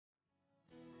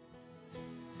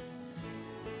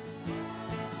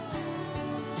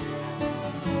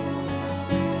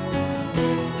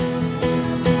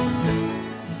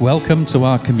Welcome to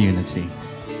our community.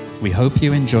 We hope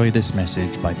you enjoy this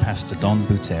message by Pastor Don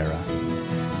Butera.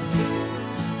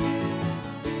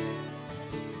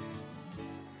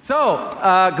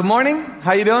 So, good morning.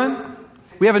 How you doing?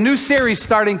 We have a new series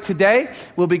starting today.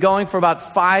 We'll be going for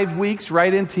about 5 weeks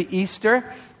right into Easter.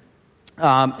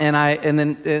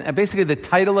 And basically the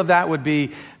title of that would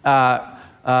be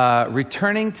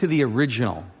Returning to the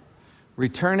Original.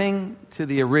 Returning to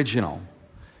the Original.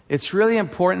 It's really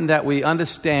important that we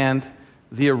understand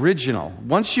the original.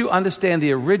 Once you understand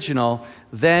the original,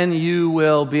 then you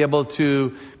will be able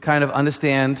to kind of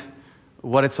understand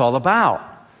what it's all about.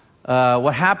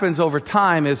 What happens over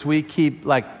time is we keep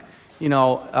copy.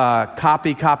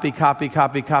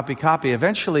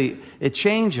 Eventually, it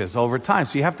changes over time.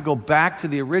 So you have to go back to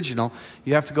the original.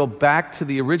 You have to go back to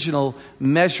the original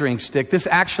measuring stick. This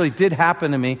actually did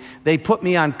happen to me. They put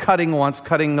me on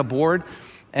cutting a board,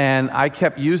 and I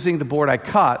kept using the board I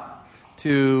cut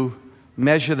to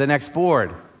measure the next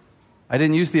board. I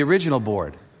didn't use the original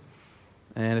board.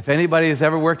 And if anybody has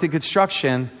ever worked in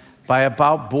construction, by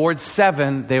about board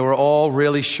 7, they were all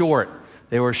really short.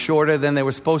 They were shorter than they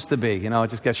were supposed to be. It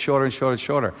just gets shorter and shorter and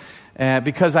shorter.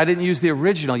 Because I didn't use the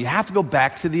original. You have to go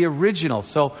back to the original.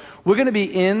 So we're going to be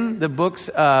in the books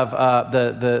of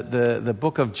the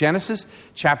book of Genesis,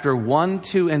 chapter 1,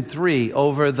 2, and 3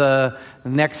 over the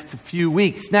next few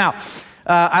weeks. Now,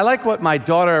 I like what my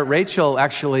daughter Rachel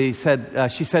actually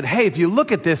said. She said, "Hey, if you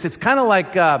look at this, it's kind of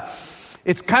like a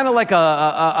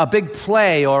big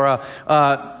play, or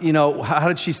how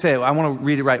did she say it? I want to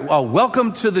read it right. Oh,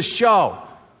 welcome to the show.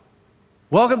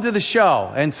 Welcome to the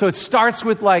show." And so it starts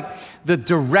with like the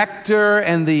director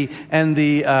and the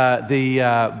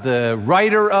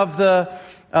writer of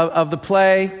the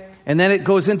play, and then it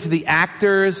goes into the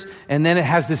actors, and then it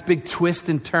has this big twist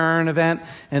and turn event,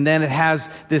 and then it has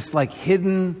this like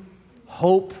hidden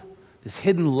hope, this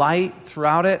hidden light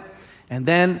throughout it, and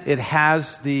then it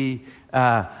has the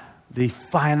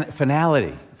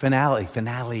finale.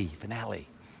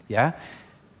 Yeah?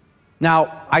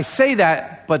 Now, I say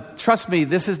that, but trust me,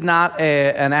 this is not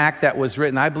an act that was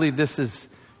written. I believe this is,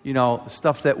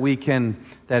 stuff that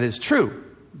is true.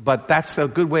 But that's a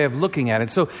good way of looking at it.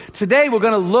 So today we're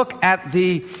going to look at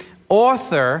the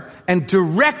author and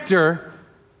director,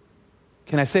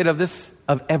 can I say it of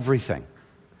everything.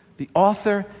 The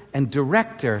author and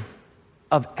director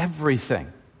of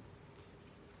everything.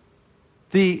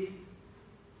 The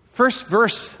first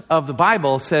verse of the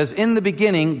Bible says, "In the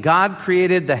beginning, God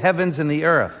created the heavens and the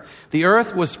earth. The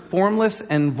earth was formless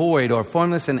and void," or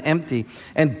formless and empty,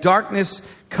 "and darkness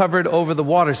covered over the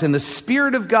waters. And the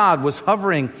Spirit of God was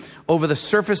hovering over the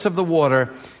surface of the water.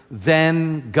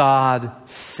 Then God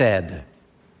said."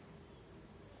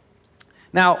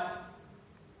 Now,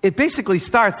 it basically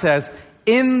starts as,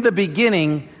 "In the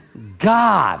beginning,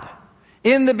 God."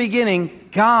 In the beginning,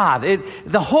 God.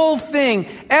 The whole thing,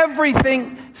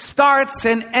 everything starts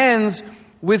and ends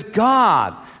with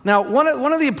God. Now,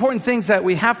 one of the important things that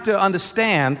we have to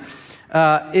understand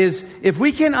is if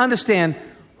we can understand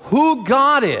who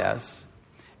God is,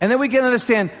 and then we can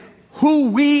understand who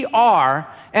we are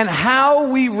and how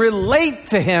we relate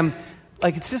to Him,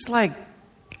 it's just like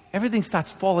everything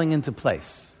starts falling into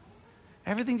place.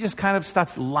 Everything just kind of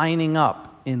starts lining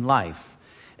up in life.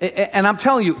 And I'm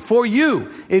telling you, for you,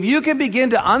 if you can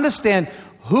begin to understand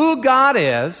who God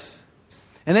is,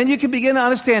 and then you can begin to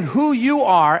understand who you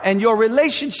are and your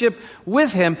relationship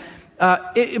with Him,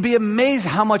 it'd be amazing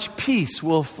how much peace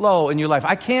will flow in your life.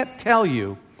 I can't tell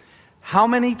you how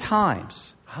many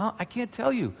times, I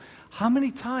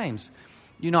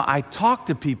talk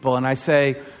to people and I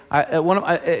say,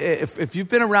 if you've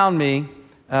been around me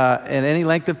at any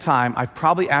length of time, I've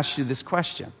probably asked you this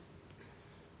question.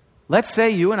 Let's say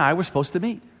you and I were supposed to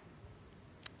meet,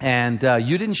 and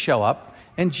you didn't show up,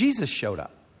 and Jesus showed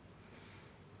up.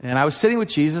 And I was sitting with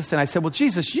Jesus, and I said, "Well,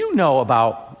 Jesus, you know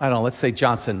about," let's say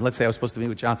Johnson. Let's say I was supposed to meet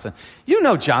with Johnson. You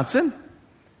know Johnson.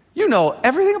 You know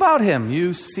everything about him.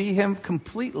 You see him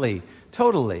completely,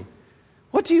 totally.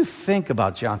 What do you think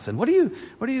about Johnson? What do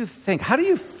you think? How do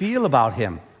you feel about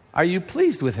him? Are you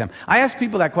pleased with him? I ask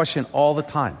people that question all the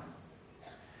time.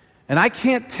 And I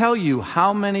can't tell you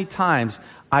how many times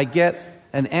I get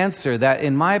an answer that,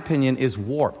 in my opinion, is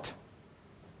warped.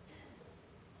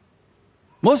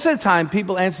 Most of the time,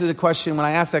 people answer the question, when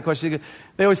I ask that question,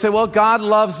 they always say, "Well, God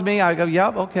loves me." I go,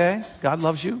 "Yep, okay, God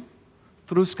loves you.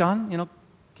 Truskan,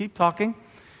 keep talking.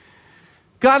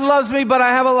 God loves me, but I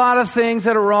have a lot of things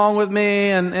that are wrong with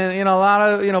me, and a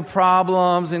lot of,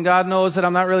 problems, and God knows that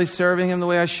I'm not really serving Him the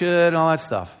way I should, and all that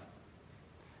stuff."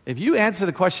 If you answer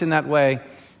the question that way,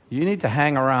 you need to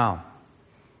hang around.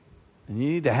 And you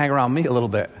need to hang around me a little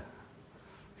bit.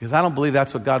 Because I don't believe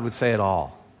that's what God would say at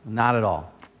all. Not at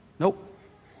all. Nope.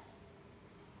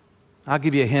 I'll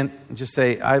give you a hint and just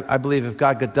say, I believe if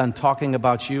God got done talking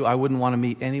about you, I wouldn't want to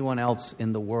meet anyone else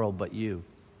in the world but you.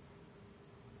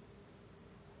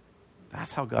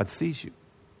 That's how God sees you.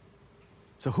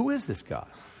 So who is this God?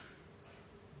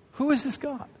 Who is this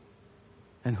God?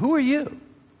 And who are you?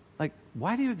 Like,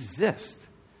 why do you exist?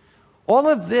 All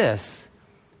of this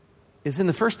is in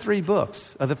the first three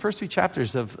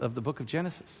chapters of the book of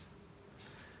Genesis.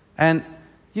 And,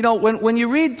 when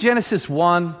you read Genesis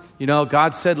 1,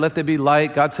 God said, let there be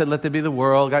light. God said, let there be the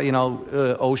world. God,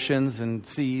 oceans and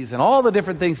seas and all the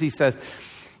different things he says.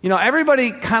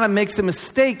 Everybody kind of makes a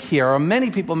mistake here, or many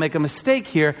people make a mistake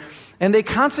here, and they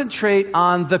concentrate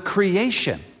on the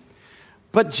creation.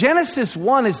 But Genesis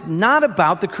 1 is not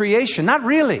about the creation. Not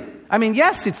really. I mean,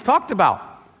 yes, it's talked about.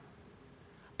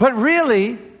 But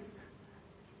really,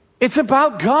 it's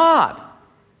about God.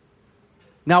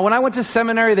 Now, when I went to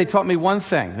seminary, they taught me one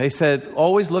thing. They said,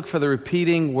 always look for the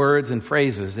repeating words and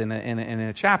phrases in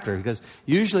a chapter. Because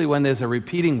usually when there's a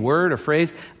repeating word or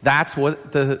phrase, that's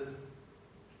what the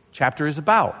chapter is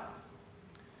about.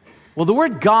 Well, the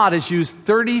word God is used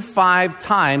 35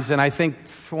 times, and I think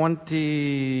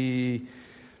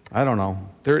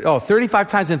 35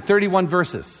 times in 31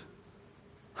 verses.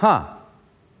 The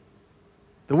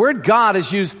word God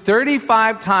is used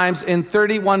 35 times in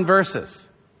 31 verses.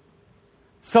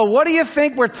 So what do you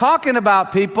think we're talking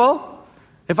about, people?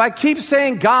 If I keep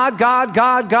saying God, God,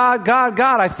 God, God, God,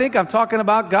 God, I think I'm talking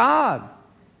about God.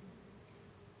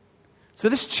 So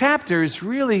this chapter is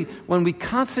really when we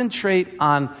concentrate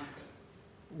on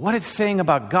what it's saying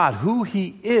about God, who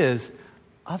He is,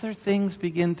 other things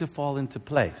begin to fall into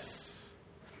place.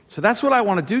 So that's what I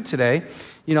want to do today.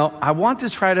 I want to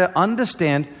try to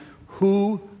understand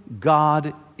who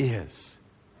God is.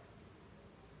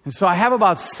 And so I have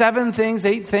about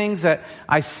 8 things that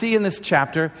I see in this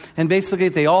chapter, and basically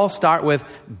they all start with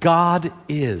God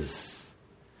is.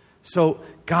 So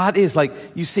God is, like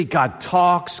you see, God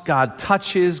talks, God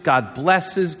touches, God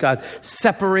blesses, God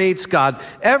separates,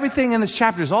 everything in this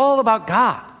chapter is all about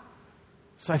God.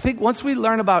 So I think once we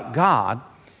learn about God,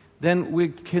 then we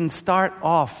can start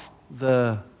off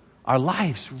our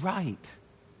lives right.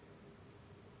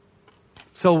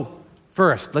 So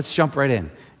first, let's jump right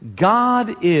in.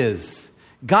 God is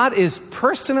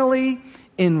personally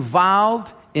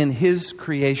involved in His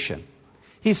creation.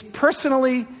 He's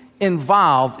personally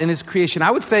involved in His creation. I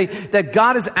would say that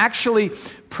God is actually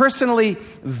personally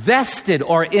vested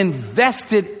or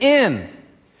invested in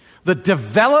the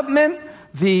development,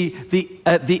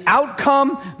 the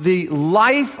outcome, the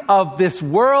life of this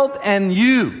world and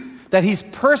you. That He's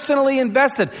personally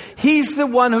invested. He's the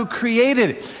one who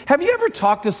created it. Have you ever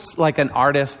talked to like an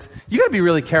artist? You got to be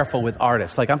really careful with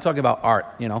artists. Like I'm talking about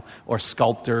art, or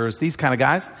sculptors, these kind of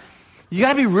guys. You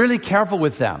got to be really careful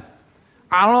with them.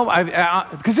 I don't know,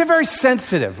 because they're very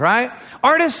sensitive, right?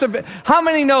 How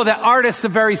many know that artists are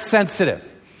very sensitive?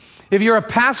 If you're a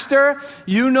pastor,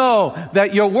 you know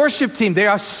that your worship team, they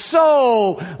are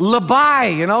so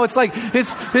labai, it's like,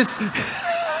 it's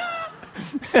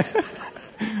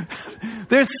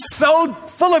they're so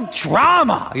full of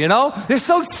drama, They're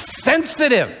so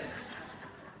sensitive.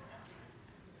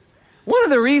 One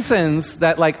of the reasons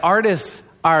that artists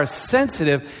are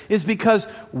sensitive is because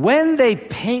when they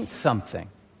paint something,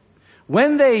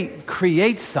 when they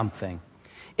create something,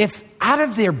 it's out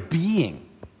of their being.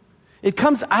 It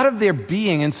comes out of their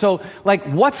being. And so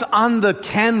what's on the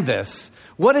canvas,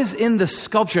 what is in the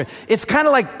sculpture, it's kind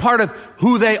of like part of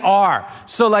who they are.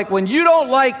 So when you don't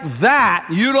like that,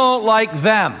 you don't like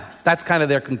them. That's kind of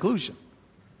their conclusion.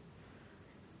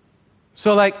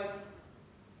 So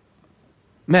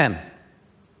men,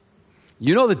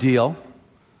 you know the deal.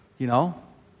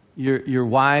 Your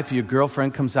wife, your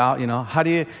girlfriend comes out, how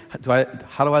do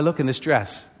I look in this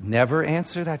dress? Never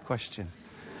answer that question.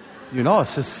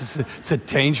 It's a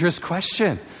dangerous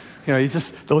question.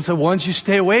 Those are ones you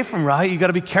stay away from, right? You got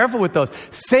to be careful with those.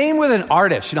 Same with an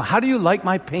artist. How do you like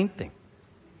my painting?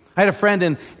 I had a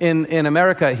friend in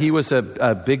America. He was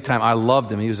a big time. I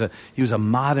loved him. He was a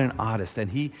modern artist, and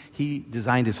he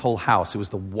designed his whole house. It was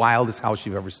the wildest house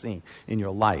you've ever seen in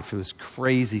your life. It was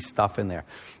crazy stuff in there.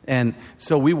 And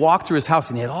so we walked through his house,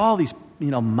 and he had all these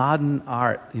modern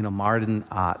art. Modern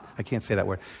art. I can't say that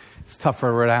word. It's tough for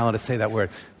a Rhode Island to say that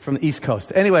word from the East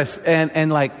Coast. Anyways,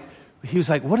 and he was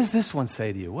like, what does this one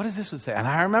say to you? What does this one say? And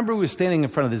I remember we were standing in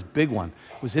front of this big one.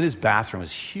 It was in his bathroom. It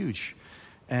was huge.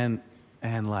 And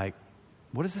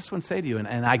what does this one say to you?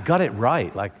 And I got it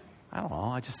right. I don't know.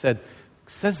 I just said,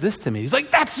 it says this to me. He's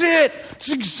like, that's it.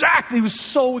 It's exactly. He was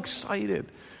so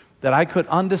excited that I could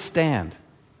understand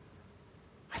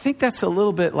I think that's a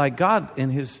little bit like God in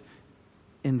his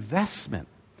investment.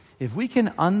 If we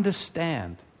can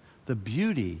understand the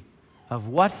beauty of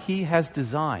what he has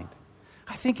designed,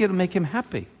 I think it'll make him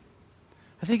happy.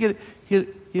 I think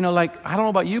like, I don't know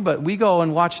about you, but we go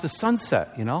and watch the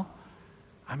sunset,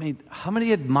 I mean, how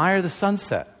many admire the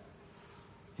sunset?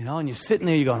 And you're sitting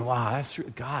there, you're going, wow,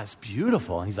 God, it's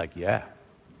beautiful. And he's like, yeah,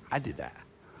 I did that.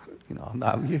 I'm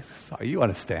not, sorry, you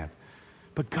understand.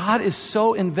 But God is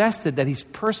so invested that he's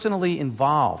personally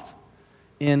involved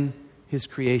in his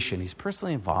creation. He's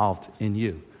personally involved in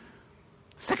you.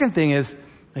 Second thing is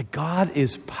that God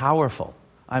is powerful.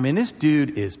 I mean, this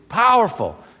dude is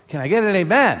powerful. Can I get an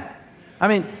amen? I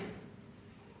mean,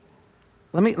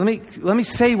 let me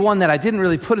say one that I didn't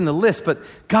really put in the list, but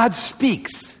God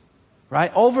speaks. Right?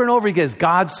 Over and over again,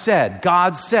 God said,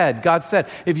 God said, God said.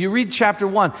 If you read chapter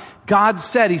 1, God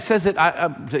said, he says it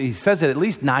at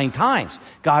least 9 times.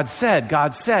 God said,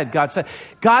 God said, God said.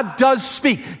 God does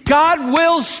speak. God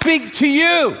will speak to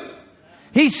you.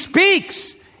 He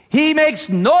speaks. He makes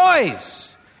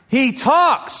noise. He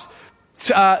talks.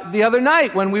 The other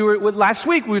night last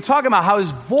week, we were talking about how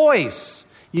his voice,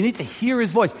 you need to hear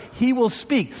his voice. He will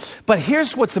speak. But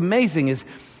here's what's amazing is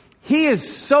he is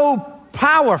so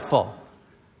powerful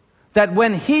that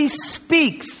when he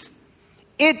speaks,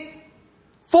 it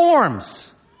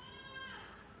forms.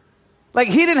 Like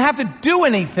he didn't have to do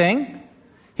anything.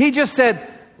 He just said,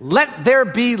 let there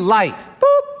be light.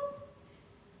 Boop.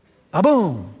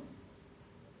 Ba-boom.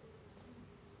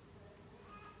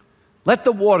 Let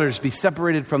the waters be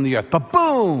separated from the earth.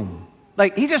 Ba-boom.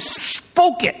 Like he just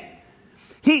spoke it.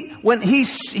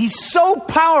 He's so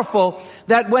powerful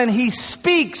that when he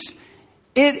speaks,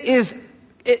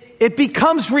 it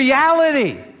becomes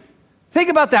reality. Think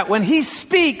about that. When he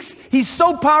speaks, he's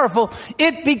so powerful,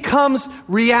 it becomes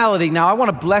reality. Now, I want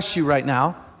to bless you right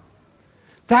now.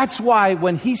 That's why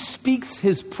when he speaks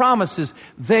his promises,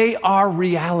 they are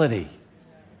reality.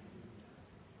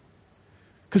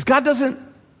 Because God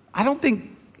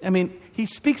he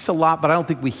speaks a lot, but I don't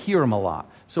think we hear him a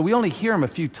lot. So we only hear him a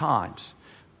few times.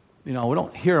 We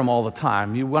don't hear him all the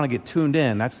time. You want to get tuned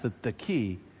in. That's the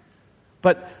key.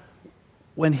 But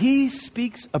when he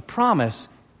speaks a promise,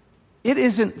 it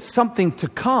isn't something to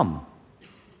come.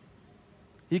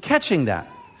 You catching that?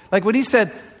 Like when he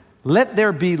said, let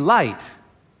there be light,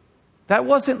 that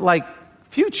wasn't like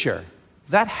future.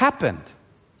 That happened.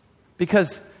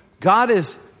 Because God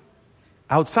is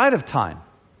outside of time.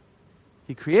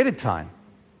 He created time.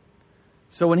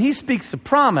 So when he speaks a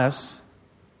promise,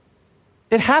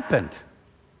 it happened.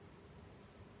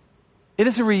 It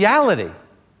is a reality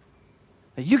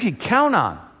that you can count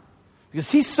on. Because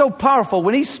he's so powerful.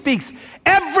 When he speaks,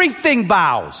 everything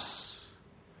bows.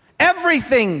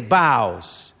 Everything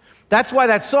bows. That's why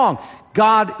that song,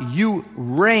 God, you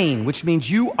reign, which means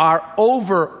you are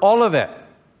over all of it,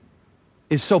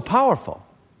 is so powerful.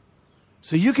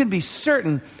 So you can be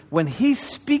certain when he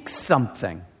speaks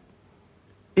something,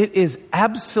 it is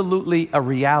absolutely a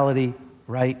reality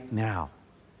right now.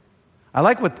 I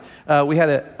like what we had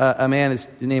a man, his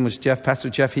name was Jeff, Pastor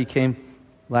Jeff. He came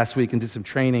last week and did some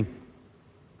training.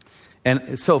 And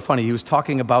it's so funny. He was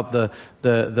talking about the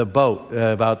boat,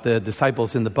 about the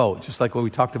disciples in the boat, just like what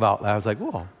we talked about. I was like,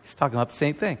 whoa, he's talking about the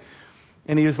same thing.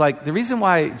 And he was like, the reason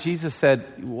why Jesus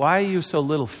said, why are you so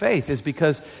little faith, is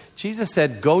because Jesus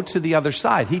said, go to the other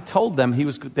side. He told them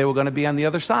they were going to be on the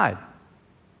other side.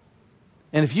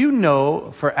 And if you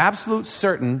know for absolute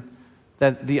certain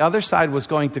that the other side was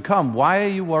going to come, why are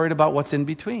you worried about what's in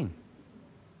between?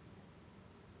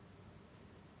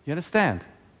 You understand?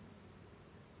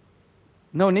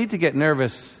 No need to get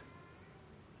nervous.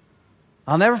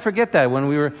 I'll never forget that when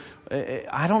we were,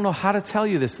 I don't know how to tell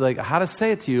you this, like how to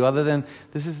say it to you other than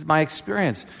this is my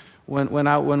experience.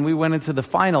 When we went into the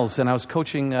finals and I was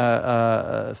coaching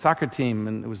a soccer team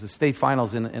and it was the state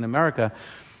finals in America,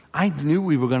 I knew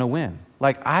we were going to win.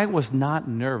 Like I was not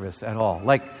nervous at all.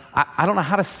 Like I don't know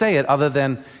how to say it other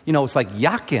than, it's like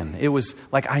yakin. It was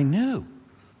like I knew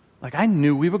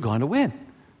we were going to win.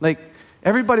 Like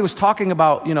everybody was talking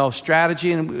about,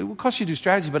 strategy, and of course you do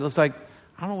strategy, but it's like,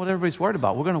 I don't know what everybody's worried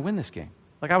about. We're going to win this game.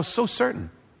 Like I was so certain.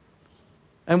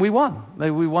 And we won.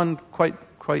 Like we won quite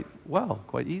well,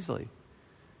 quite easily.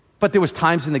 But there was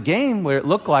times in the game where it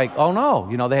looked like, oh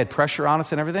no, they had pressure on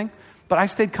us and everything. But I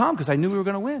stayed calm because I knew we were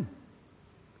going to win.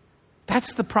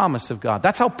 That's the promise of God.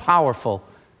 That's how powerful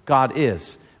God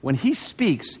is. When he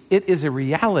speaks, it is a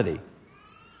reality.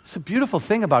 It's a beautiful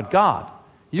thing about God.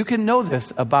 You can know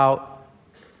this about,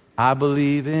 I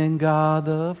believe in God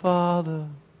the Father.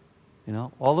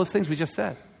 All those things we just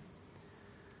said.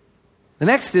 The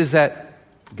next is that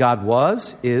God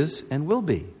was, is, and will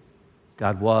be.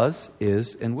 God was,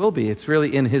 is, and will be. It's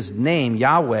really in his name,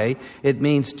 Yahweh. It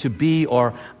means to be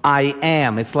or I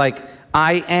am. It's like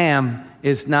I am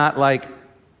is not like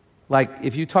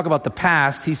if you talk about the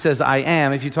past, he says I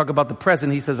am. If you talk about the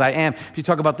present, he says I am. If you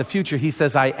talk about the future, he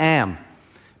says I am.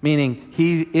 Meaning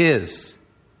he is.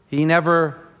 He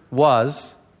never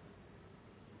was.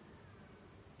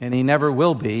 And he never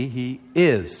will be. He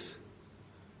is.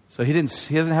 So he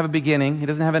doesn't have a beginning. He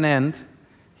doesn't have an end.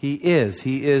 He is.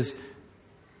 He is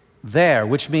there,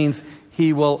 which means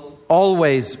he will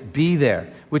always be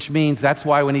there. Which means that's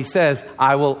why when he says,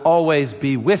 I will always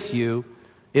be with you,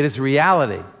 it is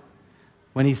reality.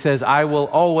 When he says, I will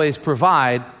always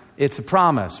provide, it's a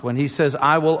promise. When he says,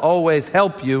 I will always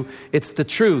help you, it's the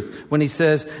truth. When he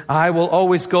says, I will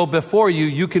always go before you,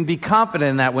 you can be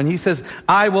confident in that. When he says,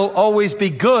 I will always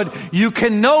be good, you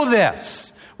can know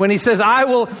this. When he says, I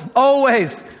will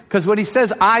always, because when he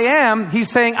says, I am,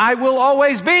 he's saying, I will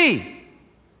always be.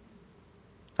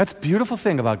 That's a beautiful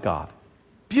thing about God.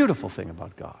 Beautiful thing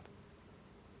about God.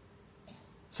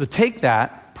 So take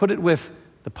that, put it with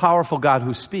the powerful God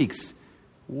who speaks.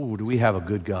 Ooh, do we have a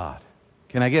good God?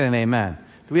 Can I get an amen?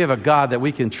 Do we have a God that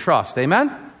we can trust?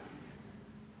 Amen?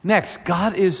 Next,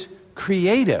 God is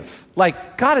creative.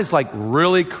 God is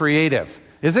really creative,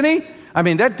 isn't he? I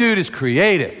mean, that dude is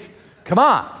creative. Come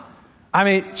on. I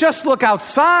mean, just look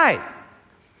outside.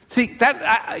 See,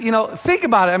 that, think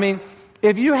about it. I mean,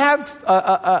 if you have,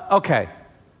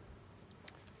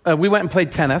 we went and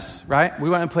played tennis, right? We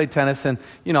went and played tennis, and,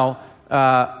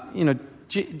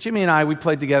 Jimmy and I, we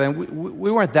played together, and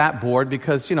we weren't that bored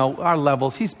because, our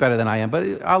levels, he's better than I am,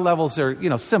 but our levels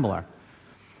are, similar.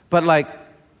 But what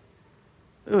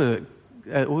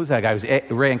was that guy? He was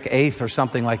ranked 8th or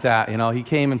something like that. He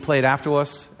came and played after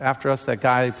us, that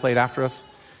guy played after us.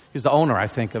 He was the owner, I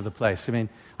think, of the place. I mean,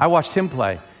 I watched him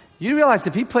play. You realize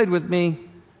if he played with me,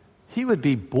 he would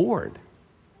be bored.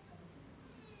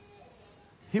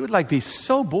 He would be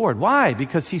so bored. Why?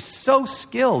 Because he's so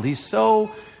skilled. He's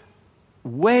so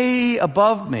way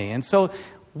above me. And so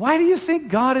why do you think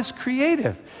God is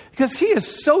creative? Because he is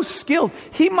so skilled.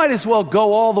 He might as well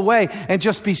go all the way and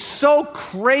just be so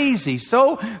crazy,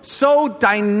 so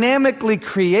dynamically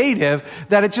creative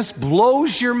that it just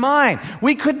blows your mind.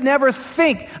 We could never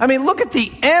think. I mean, look at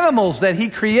the animals that he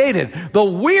created. The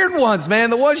weird ones, man,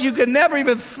 the ones you could never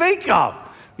even think of,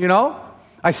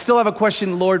 I still have a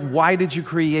question, Lord, why did you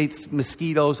create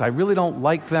mosquitoes? I really don't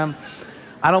like them.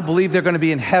 I don't believe they're going to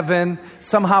be in heaven.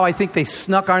 Somehow I think they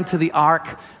snuck onto the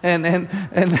ark and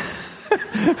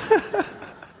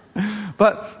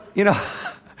but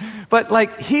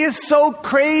he is so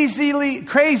crazy.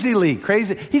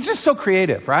 He's just so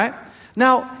creative, right?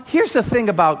 Now, here's the thing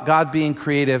about God being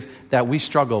creative that we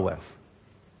struggle with.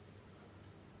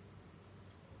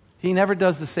 He never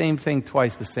does the same thing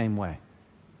twice the same way.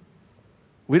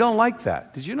 We don't like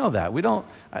that. Did you know that?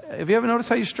 Have you ever noticed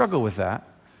how you struggle with that?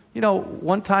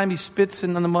 One time he spits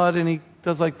in the mud and he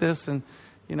does like this and,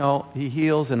 he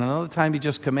heals. And another time he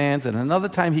just commands. And another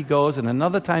time he goes. And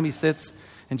another time he sits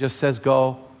and just says,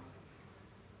 go.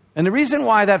 And the reason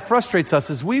why that frustrates us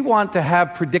is we want to have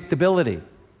predictability.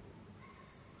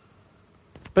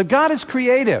 But God is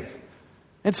creative.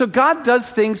 And so God does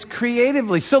things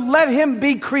creatively. So let him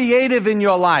be creative in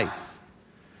your life.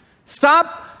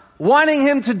 Stop wanting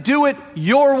him to do it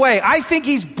your way. I think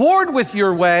he's bored with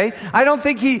your way. I don't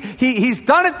think he's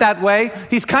done it that way.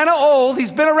 He's kind of old.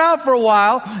 He's been around for a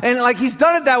while. And he's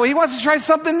done it that way. He wants to try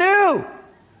something new.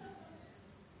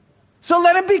 So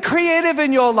let him be creative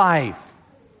in your life.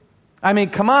 I mean,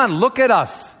 come on, look at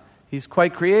us. He's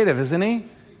quite creative, isn't he?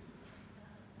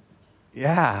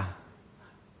 Yeah.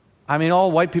 I mean,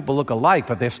 all white people look alike,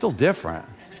 but they're still different.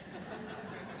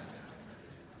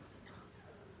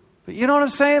 But you know what I'm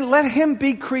saying? Let him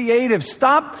be creative.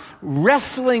 Stop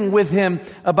wrestling with him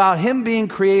about him being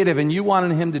creative and you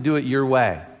wanting him to do it your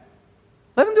way.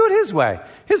 Let him do it his way.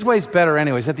 His way's better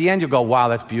anyways. At the end, you'll go, wow,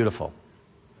 that's beautiful.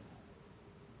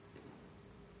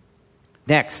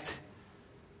 Next.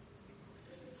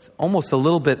 It's almost a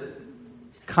little bit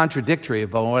contradictory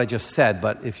about what I just said,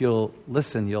 but if you'll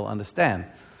listen, you'll understand.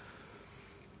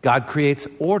 God creates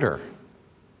order.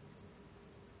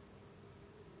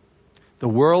 The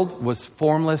world was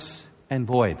formless and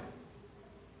void.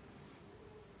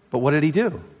 But what did he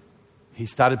do? He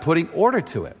started putting order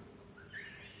to it.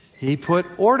 He put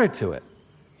order to it.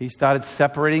 He started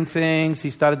separating things. He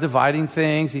started dividing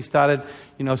things. He started,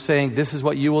 saying, this is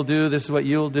what you will do, this is what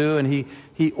you will do. And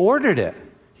he ordered it.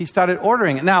 He started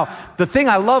ordering it. Now, the thing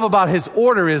I love about his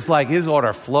order is like his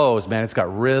order flows, man. It's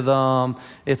got rhythm.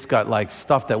 It's got like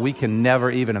stuff that we can never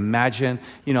even imagine.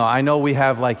 You know, I know we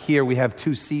have like here, we have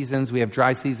 2 seasons. We have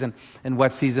dry season and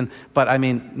wet season. But I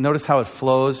mean, notice how it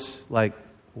flows like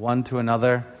one to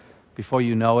another. Before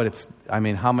you know it,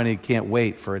 how many can't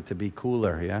wait for it to be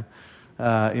cooler, yeah?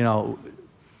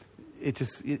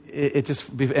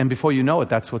 And before you know it,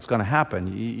 that's what's going to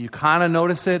happen. You kind of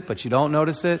notice it, but you don't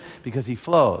notice it because he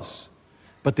flows.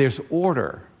 But there's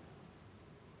order.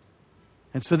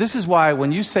 And so this is why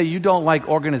when you say you don't like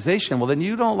organization, well, then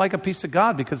you don't like a piece of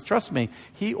God, because trust me,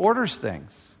 he orders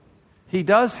things. He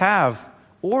does have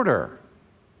order.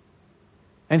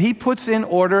 And he puts in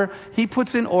order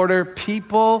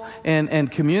people and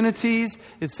communities.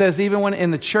 It says even when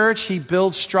in the church, he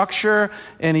builds structure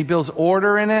and he builds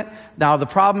order in it. Now, the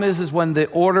problem is when the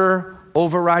order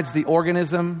overrides the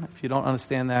organism. If you don't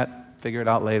understand that, figure it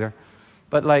out later.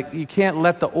 But like, you can't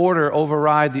let the order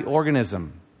override the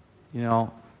organism. You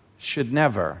know, should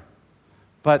never.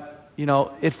 But, you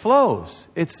know, it flows.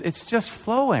 It's just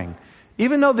flowing.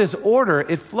 Even though there's order,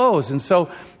 it flows. And so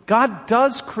God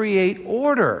does create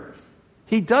order.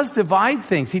 He does divide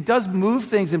things. He does move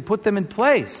things and put them in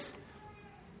place.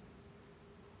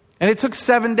 And it took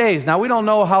 7 days. Now, we don't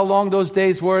know how long those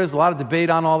days were. There's a lot of debate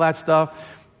on all that stuff.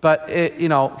 But,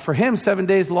 for him, 7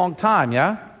 days is a long time,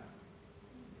 yeah?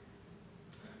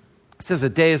 It says a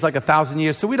day is like 1,000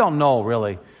 years. So we don't know,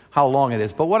 really, how long it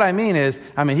is. But what I mean is,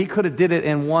 he could have did it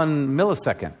in 1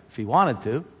 millisecond if he wanted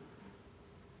to.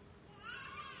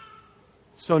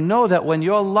 So know that when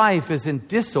your life is in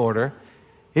disorder,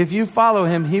 if you follow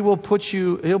him, he'll put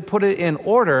it in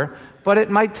order, but it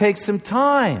might take some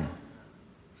time.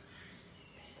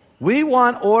 We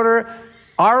want order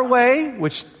our way,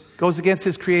 which goes against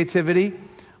his creativity,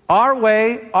 our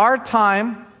way, our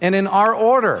time, and in our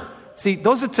order. See,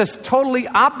 those are just totally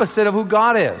opposite of who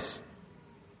God is.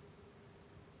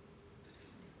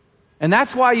 And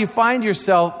that's why you find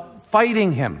yourself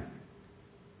fighting him.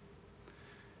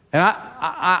 And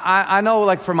I know,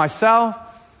 like, for myself,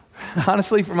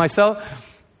 honestly,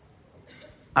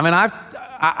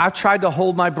 I've tried to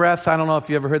hold my breath. I don't know if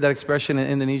you ever heard that expression in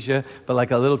Indonesia, but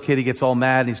like a little kid, he gets all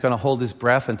mad and he's going to hold his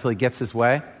breath until he gets his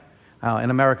way. In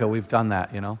America, we've done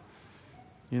that,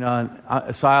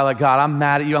 so I like, God, I'm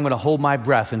mad at you. I'm going to hold my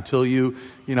breath until you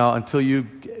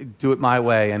do it my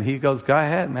way. And he goes, go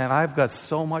ahead, man. I've got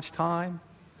so much time.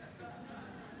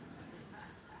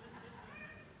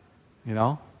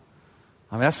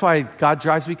 That's why God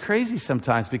drives me crazy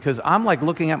sometimes, because I'm like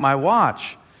looking at my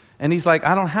watch and he's like,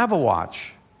 I don't have a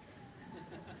watch.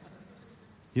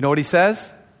 You know what he says?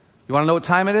 You want to know what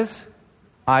time it is?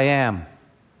 I am.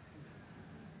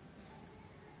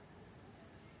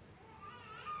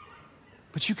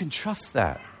 But you can trust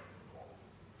that.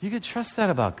 You can trust that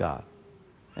about God.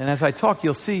 And as I talk,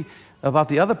 you'll see about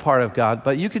the other part of God,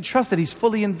 but you can trust that he's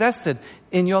fully invested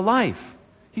in your life.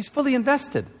 He's fully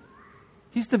invested.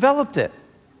 He's developed it.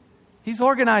 He's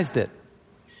organized it.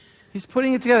 He's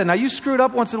putting it together. Now, you screw it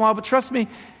up once in a while, but trust me,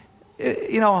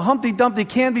 Humpty Dumpty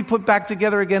can be put back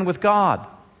together again with God,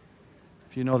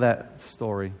 if you know that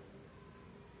story.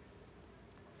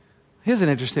 Here's an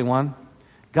interesting one.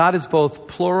 God is both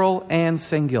plural and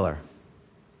singular.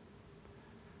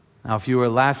 Now, if you were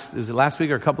last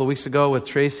week or a couple of weeks ago with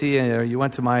Tracy, and you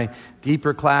went to my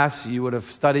deeper class, you would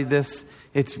have studied this.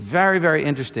 It's very, very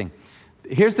interesting.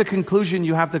 Here's the conclusion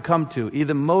you have to come to.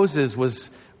 Either Moses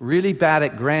was really bad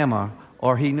at grammar,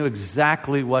 or he knew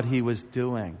exactly what he was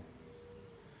doing.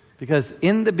 Because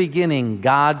in the beginning,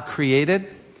 God created.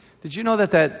 Did you know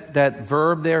that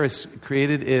verb there is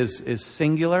created is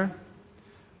singular?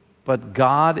 But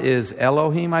God is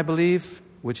Elohim, I believe,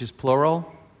 which is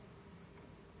plural.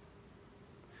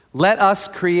 Let us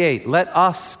create. Let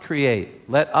us create.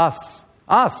 Let us.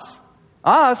 Us.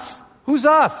 Us? Who's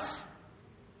us?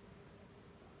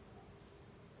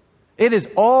 It is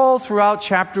all throughout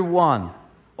chapter 1.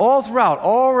 All throughout,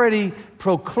 already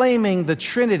proclaiming the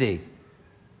Trinity.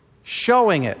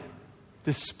 Showing it.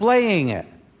 Displaying it.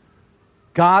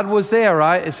 God was there,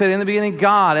 right? It said in the beginning,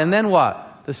 God. And then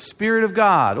what? The Spirit of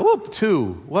God. Oop,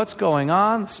 2. What's going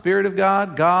on? Spirit of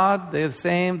God, God, they're the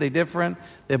same, they're different.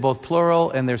 They're both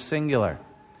plural and they're singular.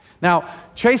 Now,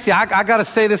 Tracy, I got to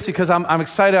say this because I'm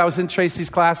excited. I was in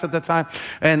Tracy's class at that time,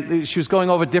 and she was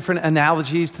going over different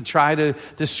analogies to try to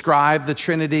describe the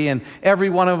Trinity, and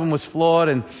every one of them was flawed.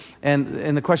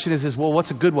 And the question is, well, what's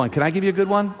a good one? Can I give you a good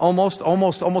one? Almost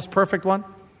perfect one?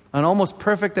 An almost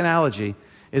perfect analogy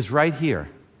is right here.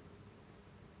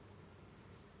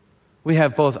 We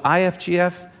have both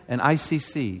IFGF and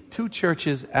ICC, 2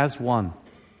 churches as one.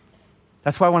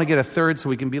 That's why I want to get a third so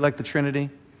we can be like the Trinity.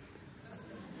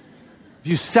 If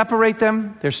you separate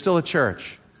them, they're still a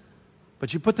church.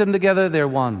 But you put them together, they're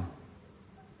one.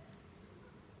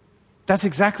 That's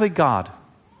exactly God.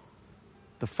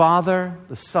 The Father,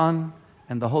 the Son,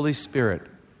 and the Holy Spirit.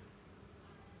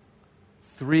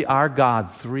 Our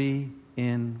God, 3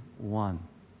 in 1.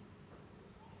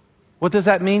 What does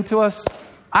that mean to us?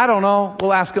 I don't know.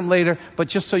 We'll ask him later, but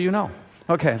just so you know.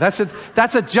 Okay, that's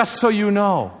a just so you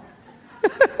know.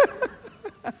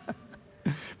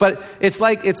 But it's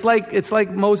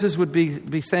like Moses would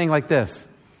be saying like this.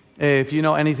 If you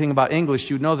know anything about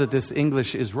English, you know that this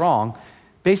English is wrong.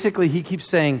 Basically, he keeps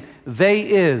saying, they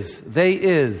is.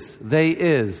 You're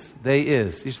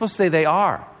supposed to say they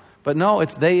are. But no,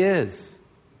 it's they is.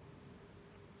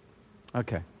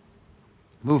 Okay.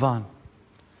 Move on.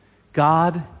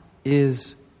 God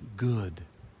is good.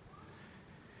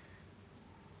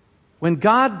 When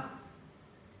God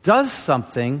does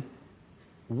something,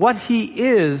 what he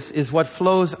is what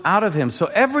flows out of him. So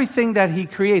everything that he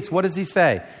creates, what does he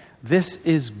say? This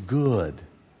is good.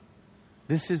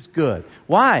 This is good.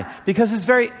 Why? Because his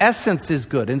very essence is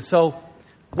good. And so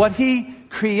what he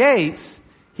creates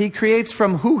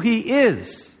from who he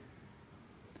is.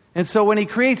 And so when he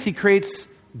creates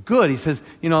good. He says,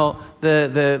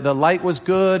 the light was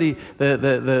good.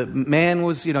 The man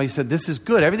was, he said, this is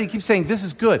good. Everything keeps saying, this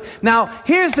is good. Now,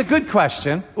 here's a good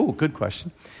question. Ooh, good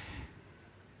question.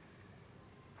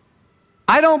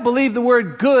 I don't believe the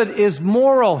word good is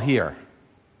moral here.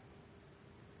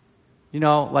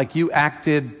 Like you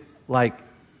acted like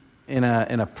in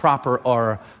a proper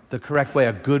or the correct way,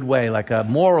 a good way, like a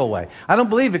moral way. I don't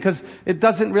believe it because it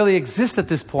doesn't really exist at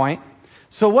this point.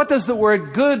 So what does the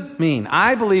word good mean?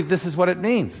 I believe this is what it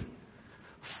means.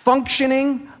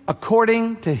 Functioning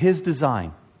according to his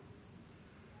design.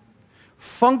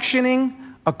 Functioning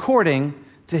according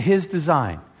to his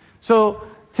design. So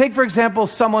take, for example,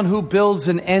 someone who builds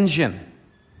an engine.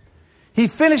 He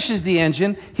finishes the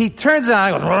engine, he turns it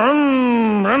on, and goes,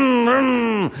 vroom, vroom,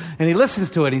 vroom, and he listens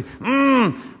to it.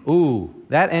 Ooh,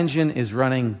 that engine is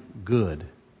running good.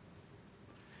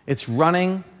 It's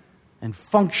running and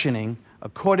functioning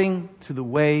according to the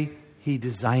way he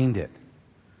designed it.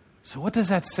 So what does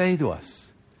that say to us?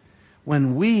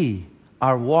 When we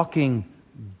are walking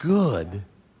good,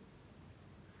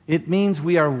 it means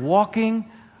we are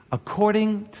walking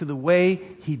according to the way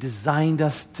he designed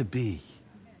us to be.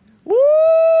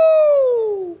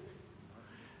 Woo!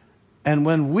 And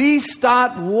when we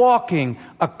start walking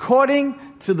according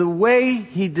to the way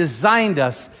he designed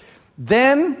us,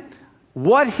 then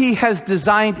what he has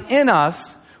designed in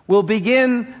us will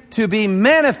begin to be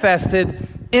manifested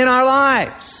in our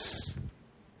lives.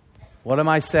 What am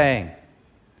I saying?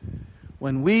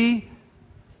 When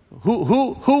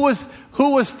who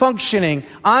was functioning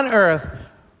on earth?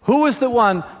 Who was the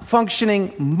one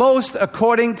functioning most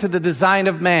according to the design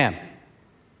of man?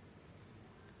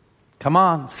 Come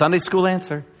on, Sunday school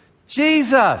answer.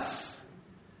 Jesus.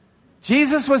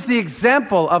 Jesus was the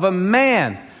example of a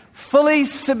man fully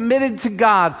submitted to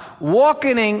God,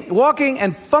 walking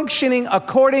and functioning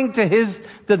according to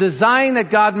the design that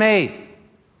God made.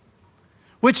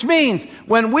 Which means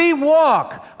when we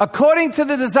walk according to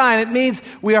the design, it means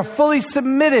we are fully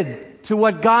submitted to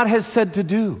what God has said to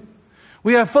do.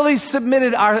 We have fully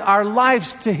submitted our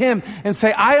lives to him and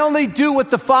say, I only do what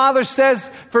the Father says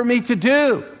for me to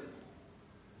do.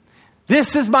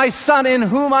 This is my Son in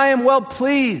whom I am well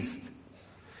pleased.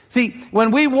 See,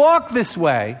 when we walk this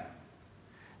way,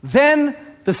 then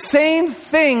the same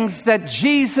things that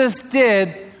Jesus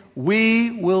did,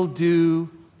 we will do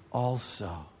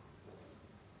also.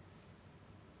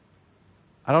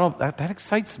 I don't know, that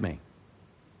excites me.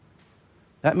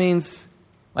 That means,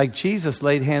 like Jesus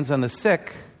laid hands on the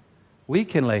sick, we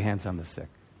can lay hands on the sick.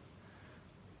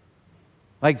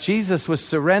 Like Jesus was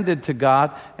surrendered to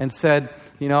God and said,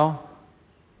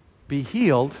 be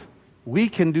healed, we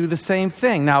can do the same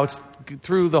thing. Now, it's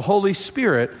through the Holy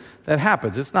Spirit that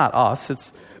happens. It's not us,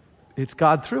 it's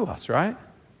God through us, right?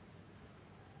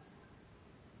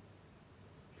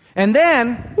 And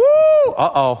then,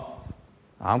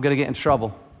 I'm going to get in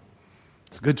trouble.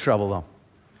 It's good trouble, though.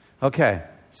 Okay,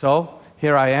 so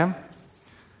here I am.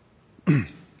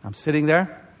 I'm sitting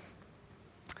there.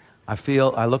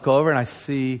 I look over and I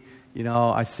see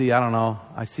Wes,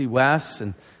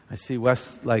 and I see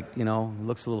Wes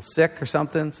looks a little sick or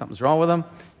something. Something's wrong with him,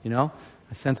 I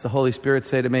sense the Holy Spirit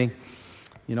say to me,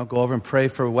 go over and pray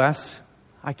for Wes.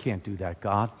 I can't do that,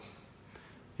 God.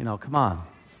 Come on.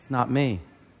 It's not me.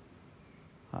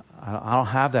 I don't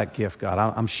have that gift,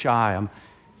 God. I'm shy.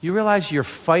 You realize you're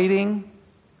fighting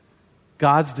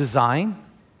God's design?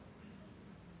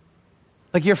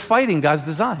 Like you're fighting God's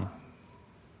design.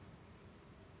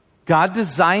 God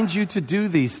designed you to do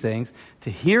these things, to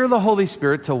hear the Holy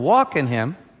Spirit, to walk in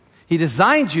Him. He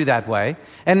designed you that way.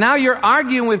 And now you're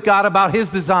arguing with God about His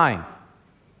design.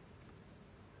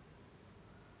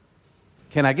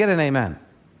 Can I get an amen?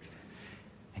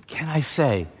 And can I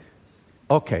say,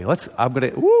 okay, I'm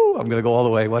going to go all the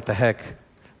way. What the heck?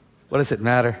 What does it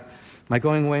matter? Am I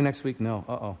going away next week?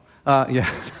 No. Yeah.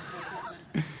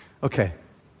 Okay.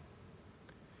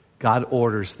 God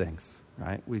orders things,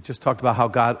 right? We just talked about how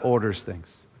God orders things,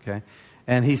 okay?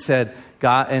 And he said,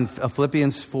 God, in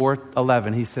Philippians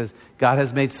 4:11, he says, God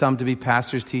has made some to be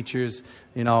pastors, teachers,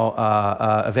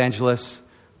 evangelists,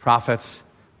 prophets.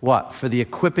 What? For the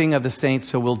equipping of the saints,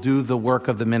 so we'll do the work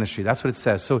of the ministry. That's what it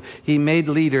says. So he made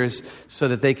leaders so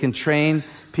that they can train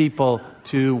people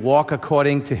to walk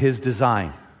according to his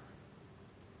design.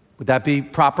 Would that be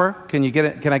proper? Can I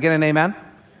get an amen?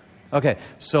 Okay,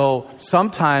 so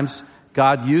sometimes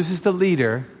God uses the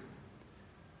leader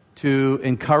to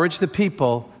encourage the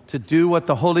people to do what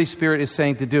the Holy Spirit is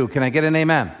saying to do. Can I get an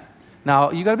amen?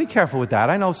 Now, you got to be careful with that.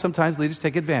 I know sometimes leaders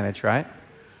take advantage, right?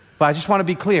 But I just want to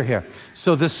be clear here.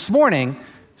 So this morning,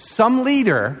 some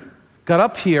leader got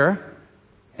up here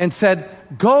and said,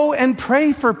 go and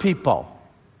pray for people.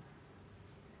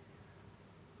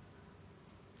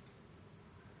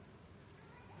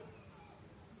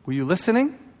 Were you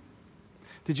listening?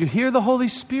 Did you hear the Holy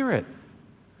Spirit?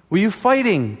 Were you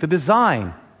fighting the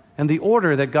design and the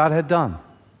order that God had done?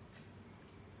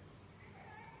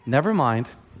 Never mind.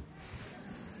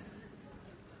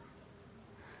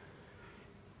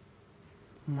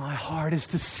 My heart is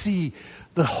to see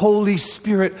the Holy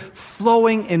Spirit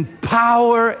flowing in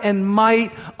power and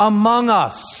might among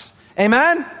us.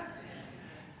 Amen?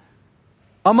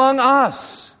 Among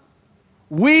us.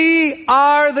 We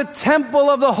are the temple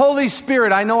of the Holy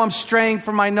Spirit. I know I'm straying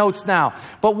from my notes now.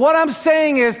 But what I'm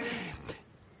saying is,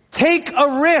 take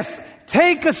a risk.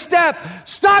 Take a step.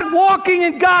 Start walking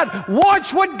in God.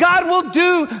 Watch what God will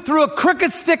do through a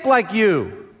crooked stick like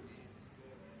you.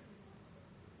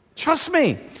 Trust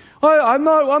me. I'm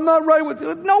not right with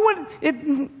no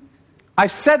one.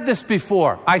 I've said this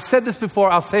before.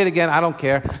 I'll say it again. I don't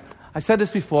care. I said this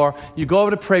before. You go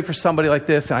over to pray for somebody like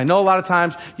this, and I know a lot of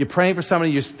times you're praying for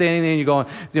somebody, you're standing there and you're going,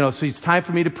 so it's time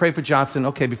for me to pray for Johnson.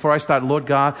 Okay, before I start, Lord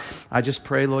God, I just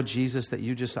pray, Lord Jesus, that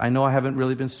I know I haven't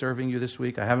really been serving you this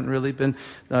week. I haven't really been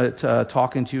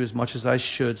talking to you as much as I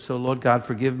should. So, Lord God,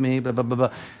 forgive me, blah, blah, blah,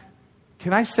 blah.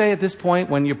 Can I say at this point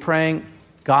when you're praying,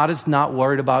 God is not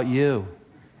worried about you.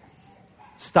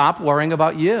 Stop worrying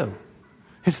about you.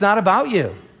 It's not about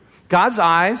you. God's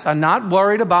eyes are not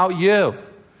worried about you.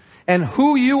 And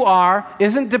who you are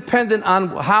isn't dependent on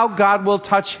how God will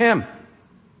touch him.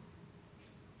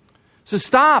 So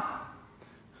stop.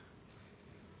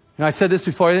 I said this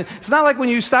before. It's not like when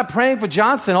you stop praying for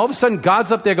Johnson, all of a sudden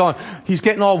God's up there going, he's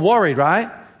getting all worried,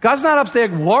 right? God's not up there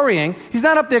worrying. He's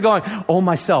not up there going, oh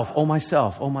myself, oh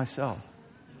myself, oh myself.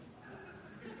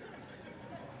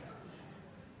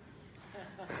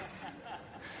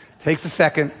 Takes a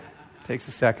second.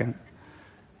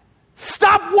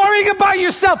 Stop worrying about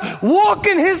yourself. Walk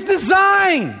in his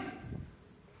design.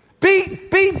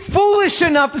 Be foolish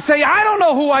enough to say, I don't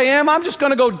know who I am. I'm just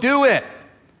going to go do it.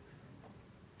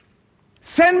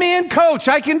 Send me in, coach.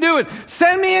 I can do it.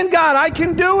 Send me in, God. I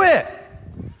can do it.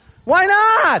 Why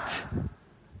not?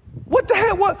 What the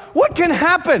heck? What can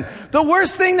happen? The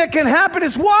worst thing that can happen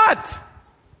is what?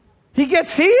 He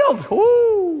gets healed.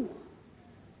 Ooh.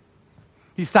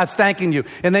 He starts thanking you.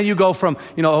 And then you go from,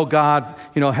 oh God,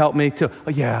 help me, to,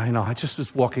 oh yeah, I just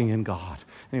was walking in God.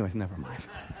 Anyway, never mind.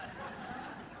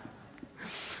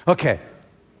 Okay.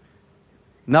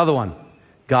 Another one.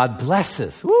 God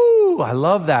blesses. Woo, I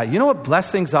love that. You know what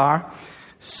blessings are?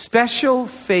 Special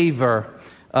favor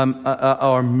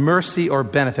or mercy or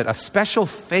benefit. A special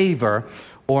favor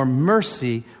or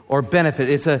mercy or benefit.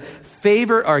 It's a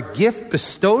favor or gift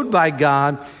bestowed by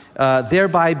God,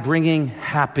 thereby bringing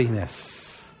happiness.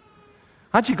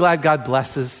 Aren't you glad God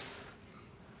blesses?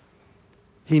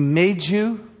 He made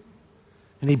you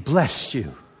and he blessed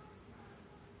you.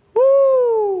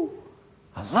 Woo!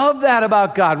 I love that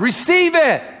about God. Receive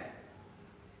it.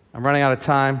 I'm running out of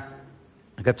time.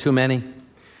 I got too many.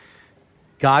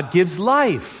 God gives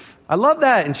life. I love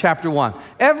that in chapter 1.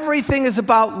 Everything is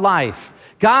about life.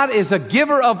 God is a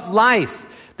giver of life.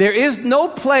 There is no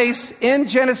place in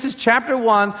Genesis chapter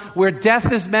 1 where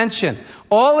death is mentioned.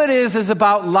 All it is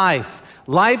about life.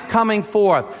 Life coming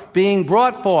forth, being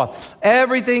brought forth.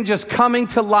 Everything just coming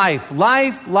to life.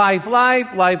 Life, life,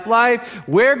 life, life, life.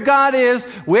 Where God is,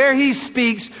 where he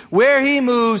speaks, where he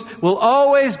moves, will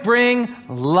always bring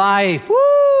life.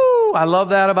 Woo! Woo! I love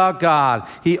that about God.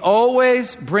 He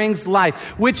always brings life,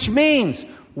 which means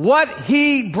what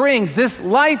He brings, this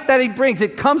life that He brings,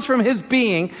 it comes from His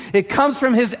being. It comes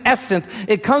from His essence.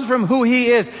 It comes from who He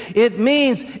is. It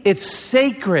means it's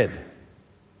sacred,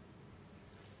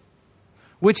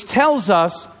 which tells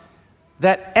us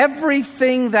that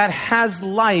everything that has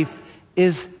life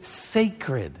is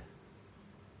sacred.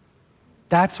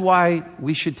 That's why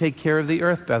we should take care of the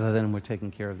earth better than we're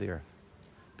taking care of the earth.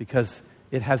 Because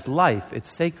it has life, it's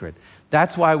sacred.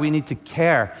 That's why we need to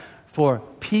care for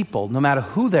people, no matter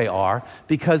who they are,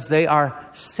 because they are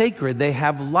sacred. They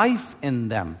have life in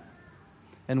them.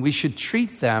 And we should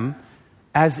treat them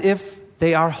as if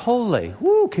they are holy.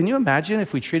 Woo, can you imagine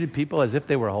if we treated people as if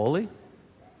they were holy?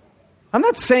 I'm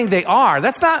not saying they are.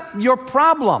 That's not your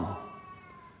problem.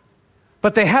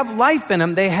 But they have life in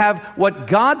them. They have what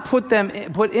God put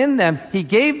in them. He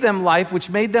gave them life, which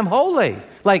made them holy.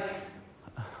 Like,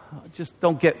 just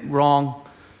don't get wrong.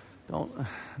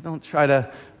 Don't try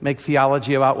to make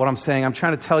theology about what I'm saying. I'm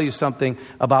trying to tell you something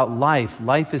about life.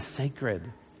 Life is sacred.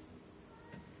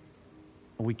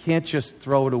 We can't just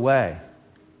throw it away.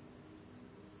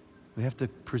 We have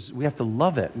to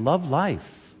love it. Love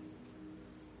life.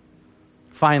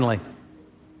 Finally,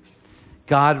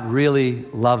 God really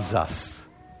loves us.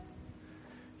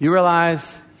 You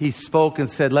realize He spoke and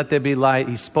said, let there be light.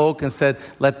 He spoke and said,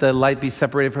 let the light be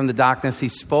separated from the darkness. He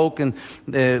spoke and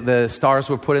the stars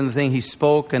were put in the thing. He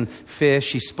spoke and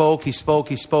fish. He spoke.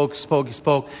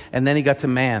 And then He got to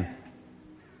man.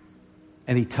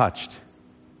 And He touched.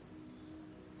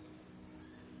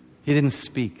 He didn't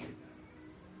speak.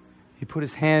 He put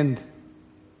His hand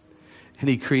and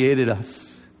He created us.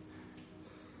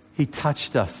 He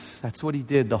touched us. That's what He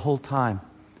did the whole time.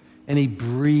 And He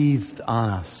breathed on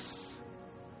us.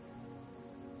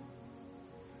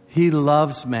 He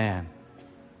loves man.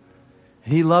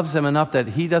 He loves them enough that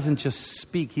He doesn't just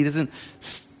speak. He doesn't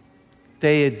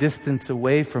stay a distance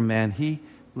away from man. He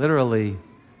literally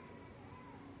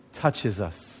touches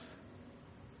us.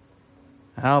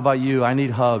 I don't know about you. I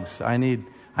need hugs. I need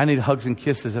hugs and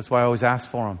kisses. That's why I always ask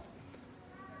for them.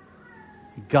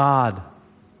 God,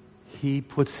 He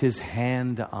puts His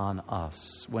hand on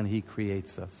us when He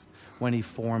creates us, when He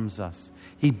forms us.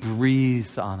 He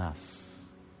breathes on us.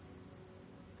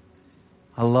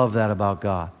 I love that about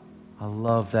God. I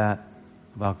love that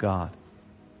about God.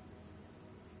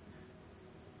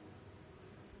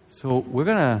 So we're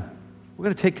gonna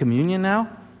take communion now,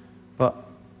 but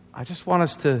I just want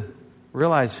us to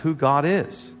realize who God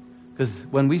is. Because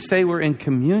when we say we're in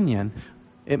communion,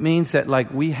 it means that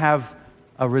like we have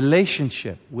a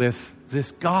relationship with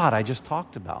this God I just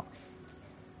talked about.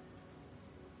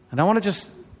 And I want to just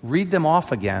read them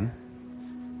off again.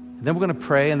 And then we're going to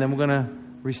pray and then we're going to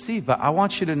receive. But I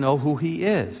want you to know who He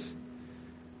is.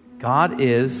 God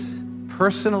is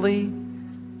personally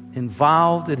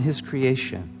involved in His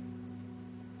creation.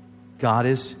 God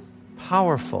is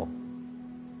powerful.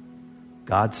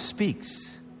 God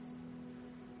speaks.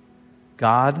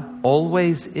 God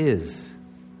always is.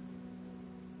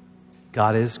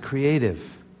 God is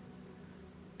creative.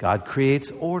 God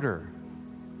creates order.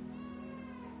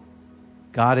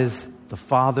 God is the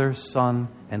Father, Son,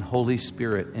 and Holy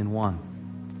Spirit in one.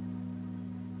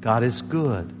 God is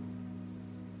good.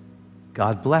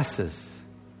 God blesses.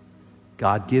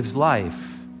 God gives life.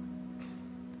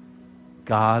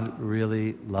 God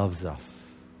really loves us.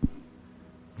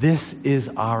 This is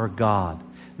our God.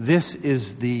 This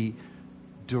is the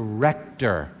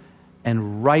director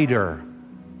and writer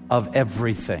of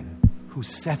everything, who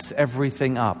sets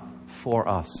everything up for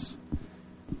us.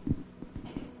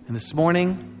 And this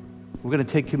morning, we're going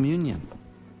to take communion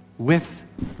with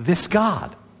this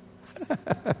God.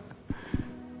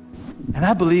 And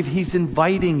I believe He's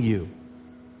inviting you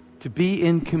to be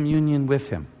in communion with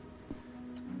Him.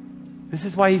 This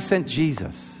is why He sent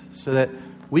Jesus, so that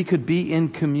we could be in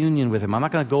communion with Him. I'm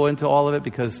not going to go into all of it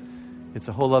because it's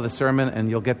a whole other sermon, and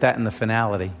you'll get that in the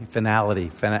finale.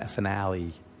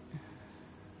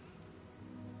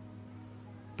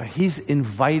 But He's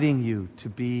inviting you to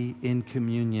be in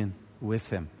communion with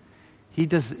Him.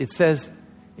 It says,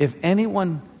 if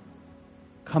anyone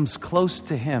comes close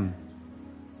to Him,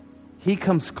 He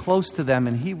comes close to them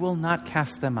and He will not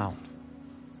cast them out.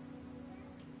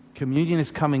 Communion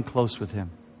is coming close with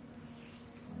Him.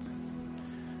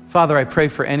 Father, I pray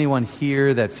for anyone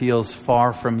here that feels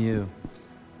far from You.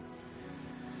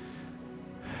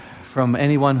 From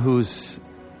anyone who's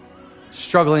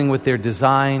struggling with their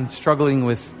design, struggling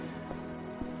with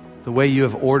the way You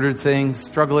have ordered things,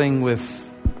 struggling with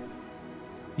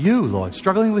You, Lord,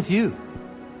 struggling with You.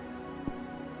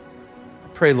 I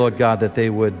pray, Lord God, that they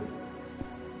would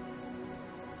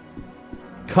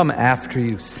come after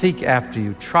you, seek after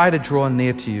you, try to draw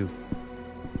near to you.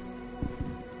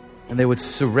 And they would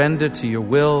surrender to your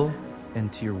will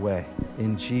and to your way.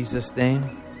 In Jesus'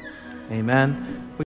 name, amen.